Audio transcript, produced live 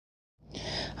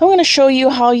I'm going to show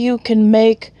you how you can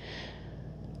make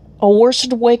a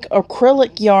worsted weight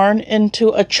acrylic yarn into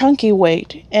a chunky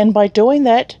weight, and by doing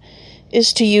that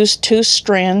is to use 2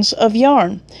 strands of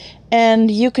yarn, and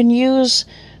you can use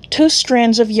 2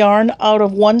 strands of yarn out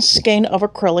of 1 skein of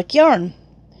acrylic yarn.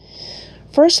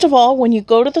 First of all, when you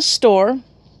go to the store,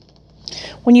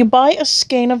 when you buy a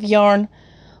skein of yarn,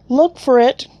 look for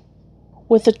it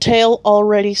with the tail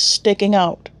already sticking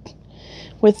out.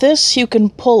 With this, you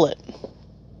can pull it.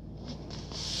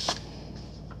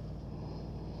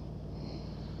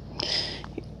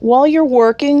 While you're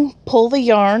working, pull the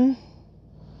yarn.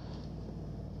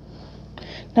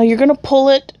 Now you're going to pull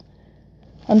it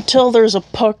until there's a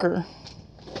pucker.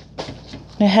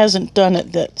 It hasn't done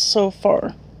it yet so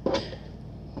far.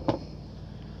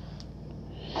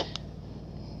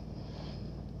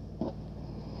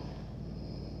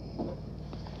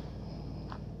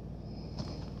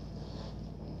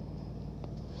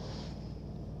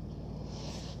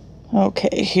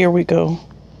 Okay, here we go.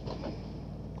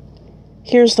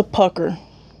 Here's the pucker.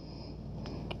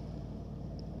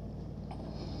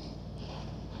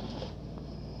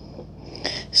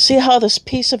 See how this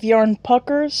piece of yarn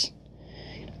puckers?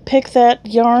 Pick that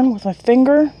yarn with my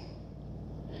finger.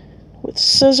 With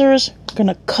scissors, I'm going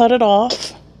to cut it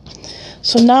off.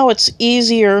 So now it's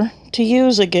easier to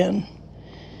use again.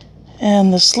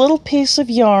 And this little piece of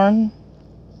yarn,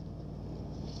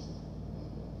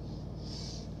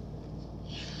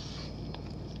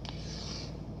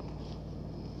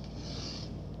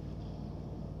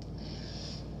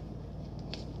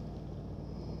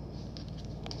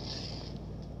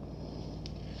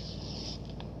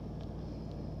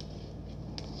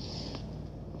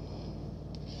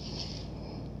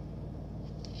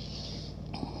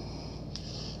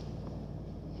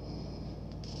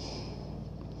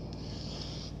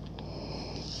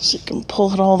 so you can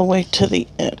pull it all the way to the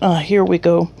end. Here we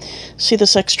go. See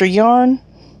this extra yarn?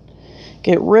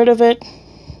 Get rid of it.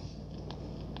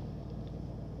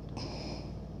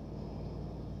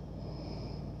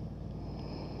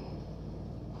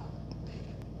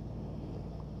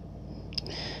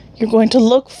 You're going to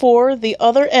look for the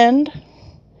other end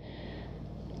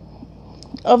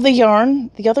of the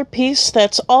yarn, the other piece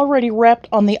that's already wrapped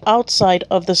on the outside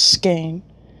of the skein,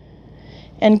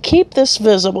 and keep this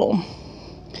visible.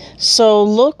 So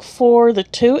look for the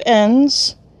 2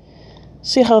 ends.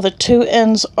 See how the 2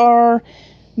 ends are.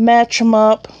 Match them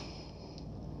up.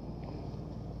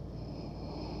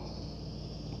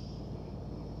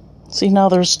 See, now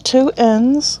there's 2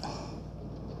 ends.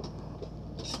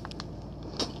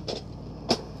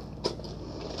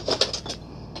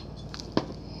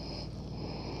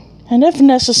 And if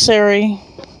necessary,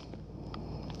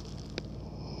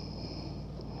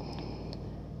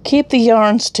 keep the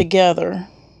yarns together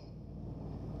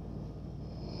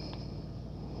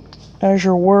as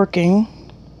you're working.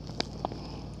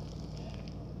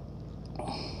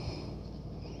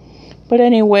 But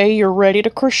anyway, you're ready to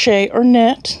crochet or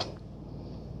knit.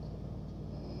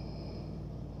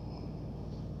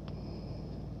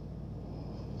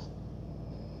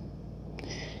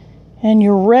 And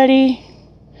you're ready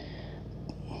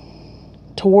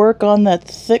to work on that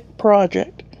thick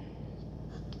project.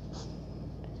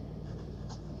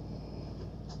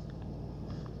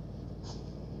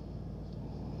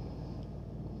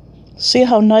 See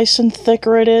how nice and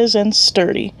thicker it is and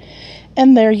sturdy.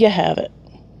 And there you have it.